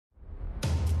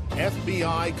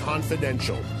FBI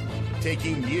Confidential,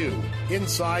 taking you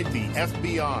inside the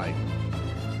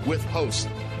FBI with hosts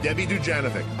Debbie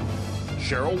Dujanovic,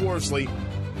 Cheryl Worsley,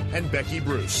 and Becky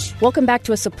Bruce. Welcome back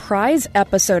to a surprise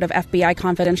episode of FBI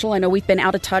Confidential. I know we've been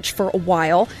out of touch for a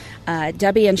while.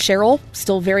 Debbie and Cheryl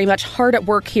still very much hard at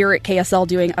work here at KSL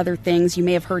doing other things. You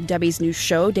may have heard Debbie's new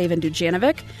show, Dave and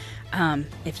Dujanovic.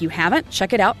 If you haven't,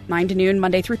 check it out, 9 to noon,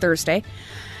 Monday through Thursday.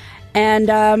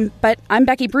 And but I'm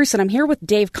Becky Bruce, and I'm here with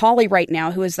Dave Cawley right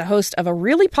now, who is the host of a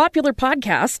really popular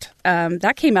podcast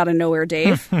that came out of nowhere,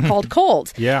 Dave, called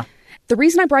Cold. Yeah. The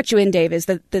reason I brought you in, Dave, is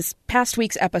that this past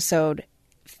week's episode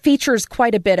features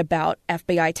quite a bit about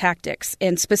FBI tactics,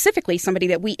 and specifically somebody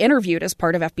that we interviewed as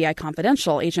part of FBI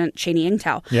Confidential, Agent Cheney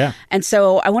Ingtow. Yeah. And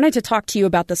so I wanted to talk to you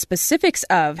about the specifics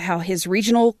of how his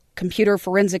regional computer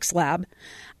forensics lab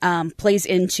plays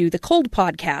into the Cold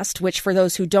podcast, which, for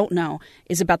those who don't know,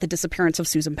 is about the disappearance of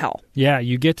Susan Powell. Yeah,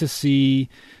 you get to see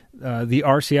the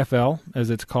RCFL, as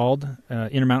it's called,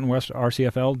 Intermountain West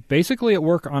RCFL, basically at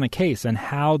work on a case and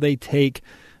how they take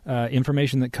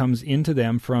information that comes into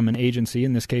them from an agency.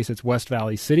 In this case, it's West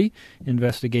Valley City,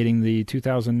 investigating the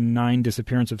 2009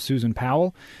 disappearance of Susan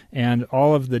Powell, and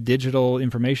all of the digital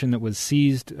information that was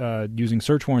seized using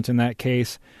search warrants in that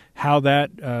case, how that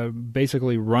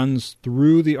basically runs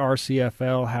through the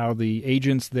RCFL, how the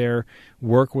agents there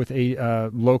work with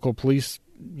local police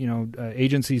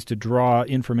agencies to draw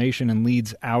information and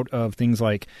leads out of things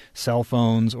like cell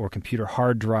phones or computer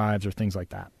hard drives or things like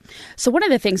that. So one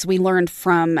of the things we learned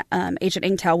from Agent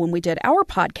Ingtow when we did our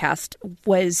podcast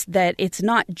was that it's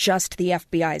not just the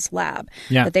FBI's lab,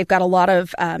 that they've got a lot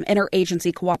of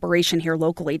interagency cooperation here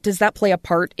locally. Does that play a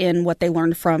part in what they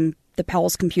learned from the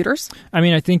Powell's computers? I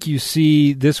mean, I think you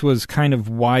see this was kind of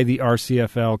why the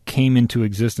RCFL came into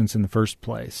existence in the first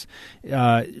place.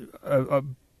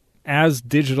 As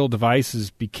digital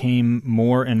devices became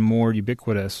more and more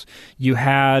ubiquitous, you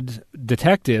had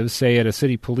detectives, say at a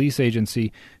city police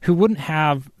agency, who wouldn't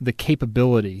have the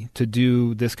capability to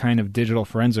do this kind of digital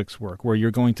forensics work, where you're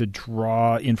going to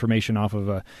draw information off of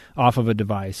a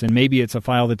device, and maybe it's a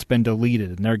file that's been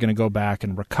deleted, and they're going to go back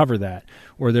and recover that,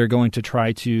 or they're going to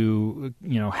try to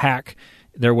hack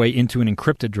their way into an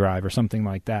encrypted drive or something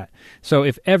like that. So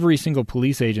if every single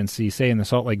police agency, say in the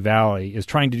Salt Lake Valley, is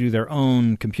trying to do their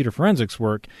own computer forensics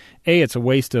work, A, it's a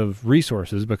waste of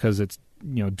resources because it's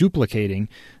duplicating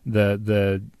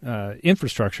the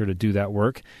infrastructure to do that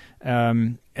work,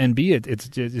 and B, it's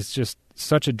just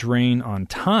such a drain on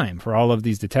time for all of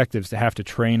these detectives to have to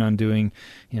train on doing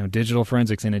digital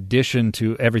forensics in addition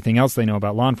to everything else they know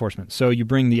about law enforcement. So you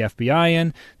bring the FBI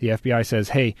in. The FBI says,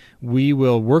 hey, we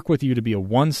will work with you to be a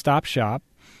one-stop shop,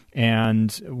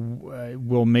 and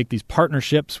we'll make these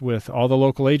partnerships with all the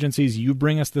local agencies. You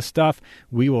bring us the stuff.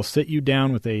 We will sit you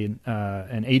down with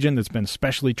an agent that's been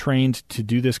specially trained to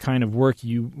do this kind of work.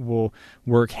 You will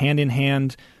work hand in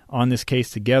hand on this case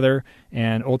together,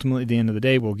 and ultimately at the end of the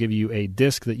day, we'll give you a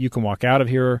disk that you can walk out of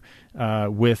here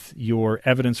with your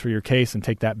evidence for your case and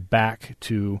take that back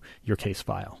to your case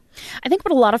file. I think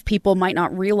what a lot of people might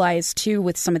not realize, too,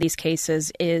 with some of these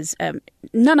cases is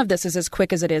none of this is as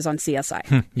quick as it is on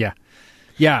CSI.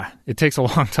 Yeah, it takes a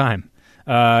long time.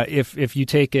 If you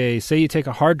take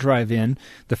a hard drive in,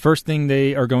 the first thing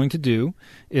they are going to do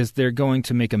is they're going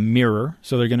to make a mirror.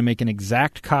 So they're going to make an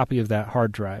exact copy of that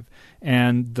hard drive.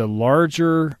 And the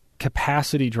larger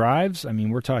capacity drives, I mean,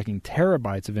 we're talking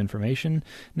terabytes of information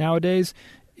nowadays,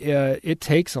 it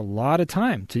takes a lot of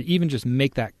time to even just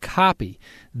make that copy.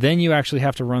 Then you actually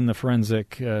have to run the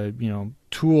forensic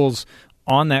tools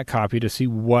on that copy to see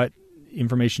what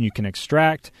information you can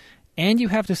extract. And you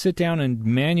have to sit down and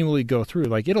manually go through.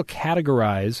 Like, it'll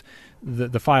categorize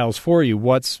the files for you,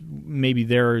 what's maybe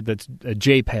there that's a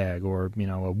JPEG or,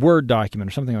 a Word document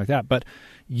or something like that. But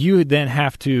you then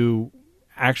have to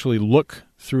actually look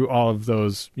through all of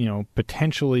those,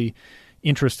 potentially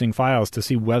interesting files to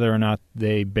see whether or not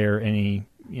they bear any,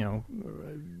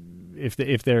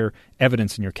 if they're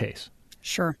evidence in your case.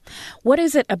 Sure. What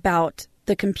is it about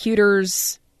the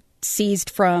computers seized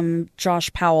from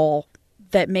Josh Powell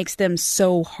that makes them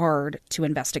so hard to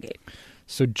investigate?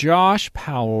 So Josh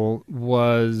Powell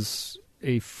was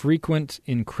a frequent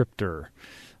encryptor.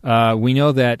 We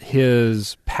know that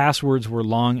his passwords were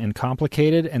long and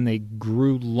complicated, and they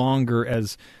grew longer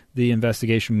as the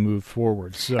investigation moved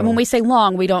forward. So, and when we say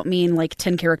long, we don't mean like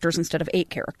 10 characters instead of 8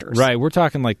 characters. Right. We're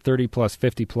talking like 30 plus,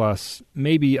 50 plus,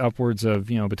 maybe upwards of,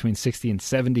 between 60 and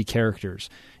 70 characters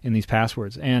in these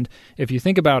passwords. And if you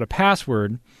think about a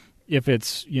password, if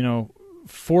it's,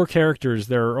 4 characters,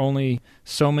 there are only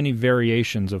so many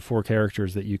variations of 4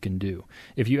 characters that you can do.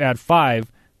 If you add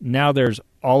 5, now there's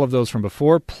all of those from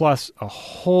before, plus a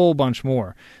whole bunch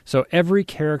more. So every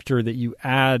character that you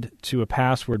add to a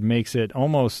password makes it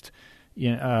almost,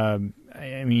 I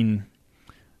mean,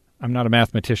 I'm not a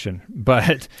mathematician,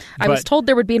 but I was told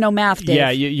there would be no math, Dave.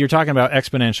 Yeah, you're talking about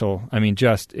exponential. I mean,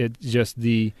 just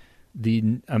the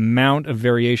amount of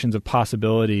variations of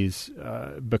possibilities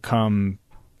become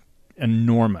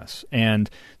enormous. And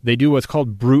they do what's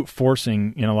called brute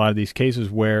forcing in a lot of these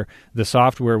cases, where the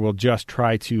software will just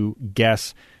try to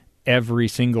guess every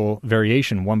single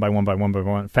variation one by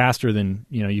one faster than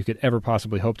you could ever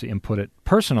possibly hope to input it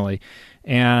personally.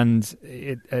 And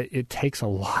it takes a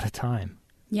lot of time.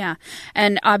 Yeah.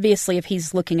 And obviously, if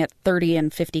he's looking at 30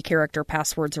 and 50 character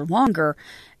passwords or longer,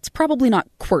 it's probably not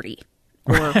QWERTY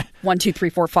or 1, 2, 3,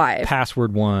 4, 5.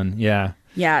 Password 1. Yeah.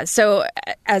 Yeah. So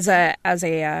as a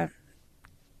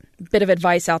bit of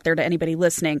advice out there to anybody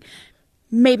listening,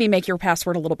 maybe make your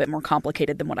password a little bit more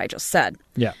complicated than what I just said.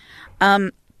 Yeah.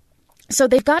 So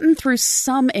they've gotten through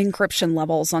some encryption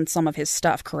levels on some of his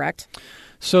stuff, correct?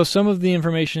 So some of the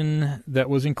information that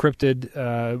was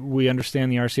encrypted, we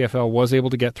understand the RCFL was able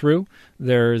to get through.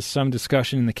 There's some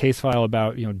discussion in the case file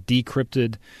about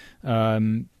decrypted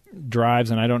drives,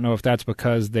 and I don't know if that's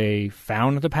because they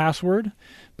found the password,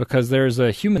 because there's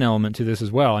a human element to this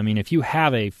as well. I mean, if you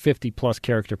have a 50-plus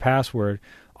character password,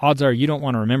 odds are you don't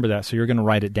want to remember that, so you're going to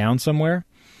write it down somewhere.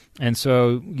 And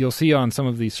so you'll see on some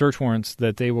of these search warrants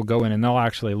that they will go in and they'll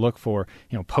actually look for,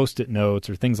 Post-it notes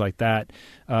or things like that.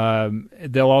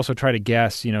 They'll also try to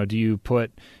guess, do you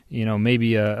put,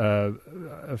 maybe a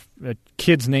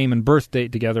kid's name and birth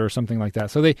date together or something like that.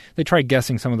 So they try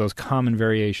guessing some of those common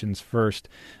variations first.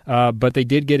 But they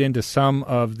did get into some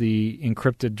of the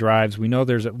encrypted drives. We know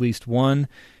there's at least one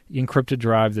encrypted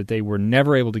drive that they were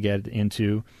never able to get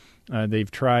into.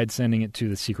 They've tried sending it to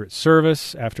the Secret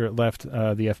Service after it left the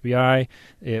FBI.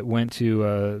 It went to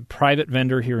a private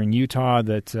vendor here in Utah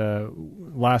that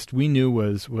last we knew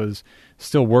was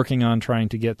still working on trying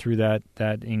to get through that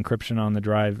encryption on the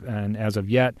drive, and as of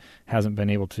yet hasn't been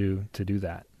able to do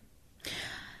that.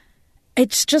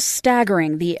 It's just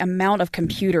staggering, the amount of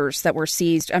computers that were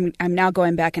seized. I'm now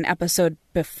going back an episode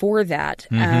before that.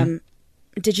 Mm-hmm.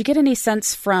 Did you get any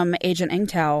sense from Agent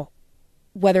Engtau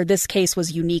whether this case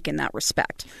was unique in that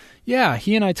respect? Yeah,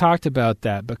 he and I talked about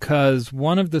that, because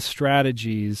one of the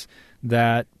strategies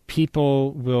that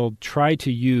people will try to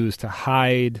use to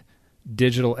hide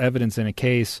digital evidence in a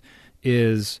case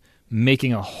is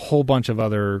making a whole bunch of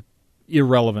other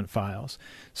irrelevant files.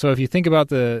 So if you think about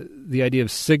the idea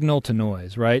of signal to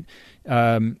noise, right?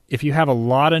 If you have a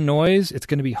lot of noise, it's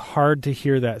going to be hard to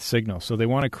hear that signal. So they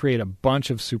want to create a bunch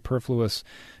of superfluous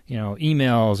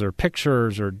emails or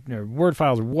pictures or Word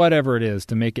files or whatever it is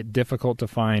to make it difficult to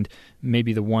find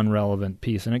maybe the one relevant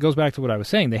piece. And it goes back to what I was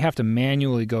saying. They have to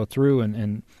manually go through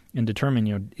and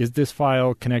determine, is this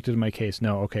file connected to my case?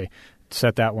 No. Okay.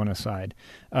 Set that one aside.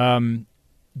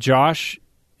 Josh,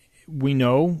 we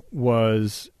know,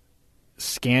 was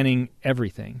scanning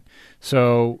everything.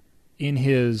 So in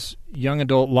his young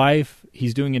adult life,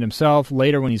 he's doing it himself.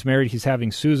 Later, when he's married, he's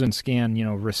having Susan scan,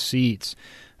 receipts,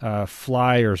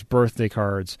 flyers, birthday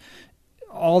cards,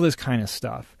 all this kind of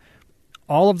stuff.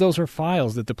 All of those are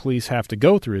files that the police have to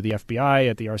go through. The FBI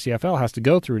at the RCFL has to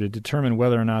go through to determine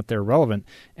whether or not they're relevant,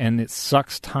 and it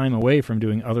sucks time away from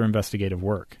doing other investigative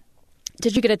work.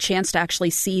 Did you get a chance to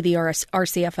actually see the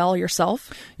RCFL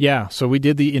yourself? Yeah, so we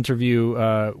did the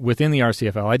interview within the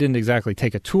RCFL. I didn't exactly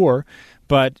take a tour,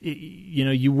 but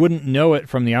you wouldn't know it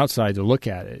from the outside to look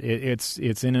at it.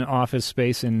 It's in an office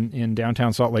space in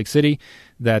downtown Salt Lake City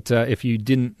that if you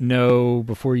didn't know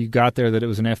before you got there that it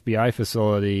was an FBI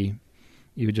facility,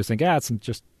 you would just think, it's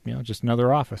just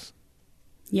another office.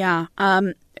 Yeah.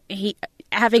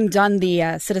 Having done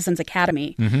the Citizens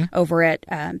Academy over at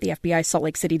the FBI Salt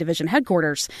Lake City Division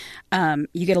headquarters,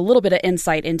 you get a little bit of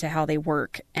insight into how they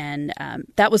work. And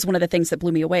that was one of the things that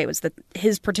blew me away, was that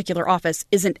his particular office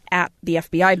isn't at the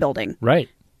FBI building. Right.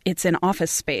 It's an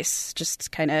office space,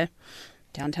 just kind of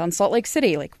downtown Salt Lake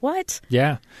City. Like, what?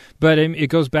 Yeah. But it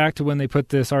goes back to when they put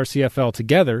this RCFL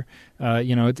together.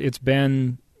 It's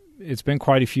been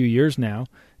quite a few years now.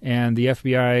 And the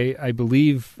FBI, I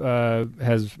believe,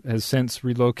 has since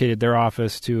relocated their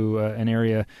office to an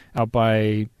area out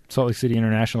by Salt Lake City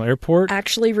International Airport.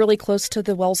 Actually, really close to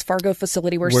the Wells Fargo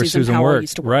facility where Susan Powell worked.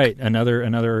 used to work. Right,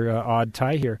 another odd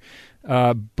tie here.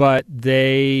 But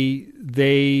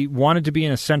they wanted to be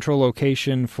in a central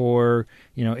location for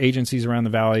agencies around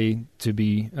the valley to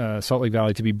be Salt Lake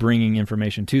Valley to be bringing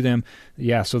information to them.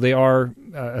 Yeah, so they are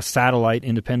a satellite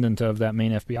independent of that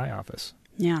main FBI office.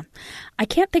 Yeah. I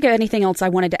can't think of anything else I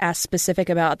wanted to ask specific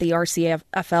about the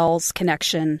RCFL's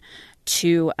connection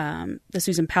to the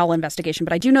Susan Powell investigation,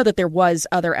 but I do know that there was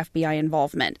other FBI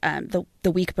involvement.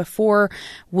 The week before,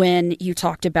 when you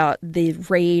talked about the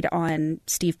raid on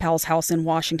Steve Powell's house in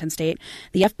Washington State,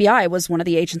 the FBI was one of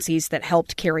the agencies that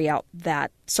helped carry out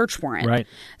that search warrant. Right.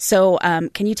 So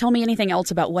can you tell me anything else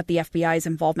about what the FBI's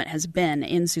involvement has been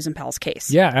in Susan Powell's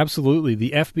case? Yeah, absolutely.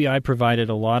 The FBI provided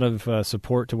a lot of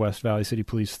support to West Valley City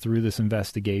Police through this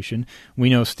investigation.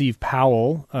 We know Steve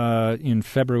Powell, in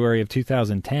February of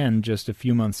 2010, just a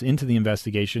few months into the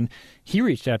investigation, he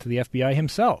reached out to the FBI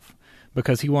himself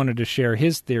because he wanted to share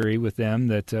his theory with them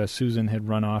that Susan had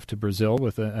run off to Brazil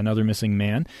with another missing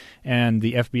man. And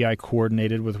the FBI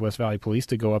coordinated with West Valley Police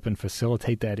to go up and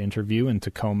facilitate that interview in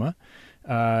Tacoma.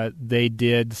 They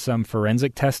did some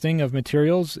forensic testing of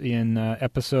materials. In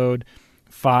episode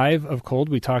 5 of Cold,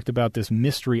 we talked about this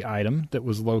mystery item that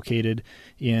was located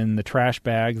in the trash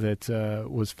bag that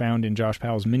was found in Josh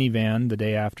Powell's minivan the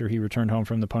day after he returned home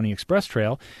from the Pony Express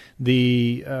Trail.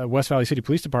 The West Valley City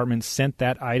Police Department sent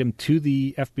that item to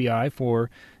the FBI for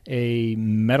a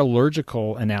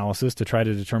metallurgical analysis to try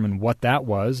to determine what that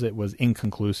was. It was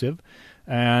inconclusive.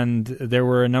 And there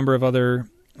were a number of other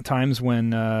times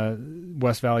when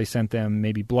West Valley sent them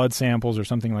maybe blood samples or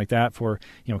something like that for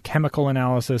chemical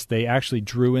analysis. They actually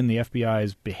drew in the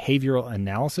FBI's behavioral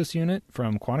analysis unit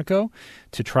from Quantico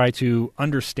to try to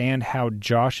understand how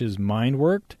Josh's mind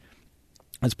worked.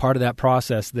 As part of that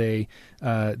process, they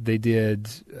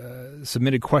submitted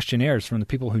questionnaires from the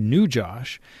people who knew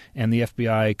Josh, and the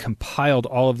FBI compiled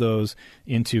all of those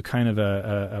into kind of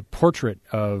a portrait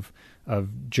of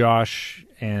Josh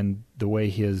and the way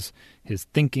his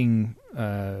thinking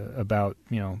about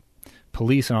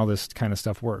police and all this kind of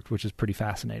stuff worked, which is pretty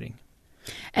fascinating.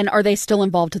 And are they still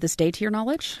involved to this day, to your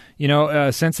knowledge?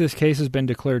 Since this case has been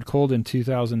declared cold in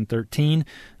 2013,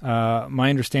 my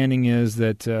understanding is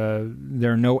that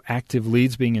there are no active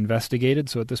leads being investigated.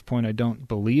 So at this point, I don't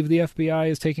believe the FBI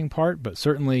is taking part, but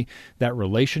certainly that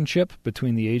relationship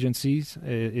between the agencies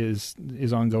is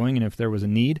ongoing. And if there was a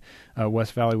need,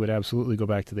 West Valley would absolutely go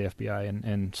back to the FBI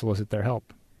and solicit their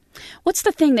help. What's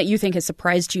the thing that you think has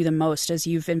surprised you the most as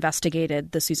you've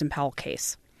investigated the Susan Powell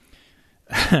case?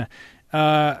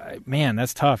 Man,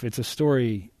 that's tough. It's a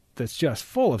story that's just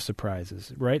full of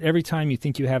surprises, right? Every time you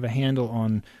think you have a handle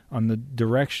on the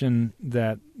direction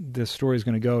that this story is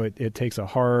going to go, it takes a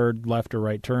hard left or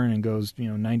right turn and goes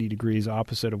 90 degrees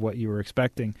opposite of what you were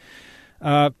expecting.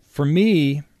 For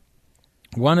me,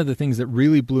 one of the things that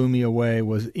really blew me away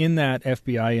was in that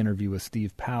FBI interview with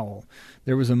Steve Powell.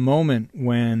 There was a moment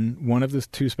when one of the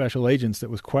two special agents that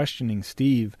was questioning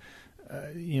Steve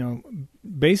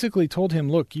basically told him,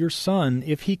 look, your son,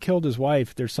 if he killed his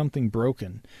wife, there's something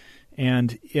broken.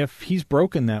 And if he's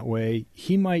broken that way,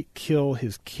 he might kill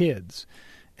his kids.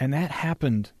 And that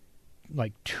happened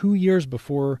like 2 years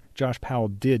before Josh Powell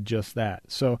did just that.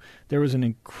 So there was an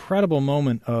incredible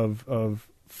moment of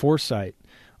foresight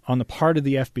on the part of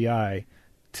the FBI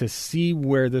to see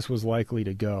where this was likely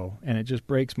to go. And it just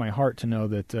breaks my heart to know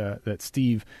that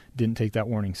Steve didn't take that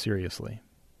warning seriously.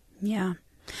 Yeah.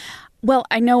 Well,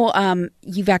 I know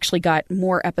you've actually got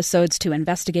more episodes to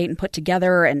investigate and put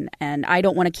together, and I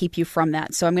don't want to keep you from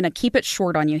that. So I'm going to keep it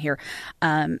short on you here.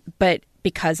 But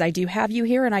because I do have you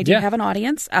here and I do have an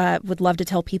audience, would love to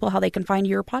tell people how they can find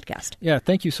your podcast. Yeah,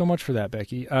 thank you so much for that,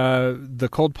 Becky.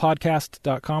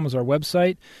 Thecoldpodcast.com is our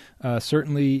website.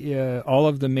 Certainly all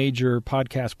of the major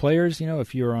podcast players,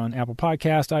 if you're on Apple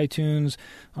Podcast, iTunes,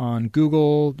 on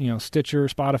Google, Stitcher,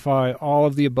 Spotify, all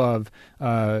of the above,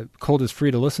 Cold is free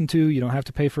to listen to. You don't have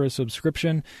to pay for a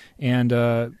subscription. And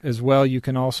as well, you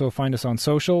can also find us on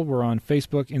social. We're on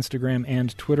Facebook, Instagram,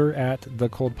 and Twitter at The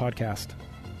Cold Podcast.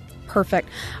 Perfect.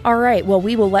 All right. Well,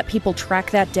 we will let people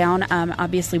track that down.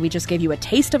 Obviously, we just gave you a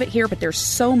taste of it here, but there's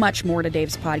so much more to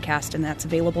Dave's podcast, and that's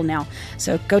available now.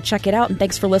 So go check it out, and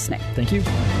thanks for listening. Thank you.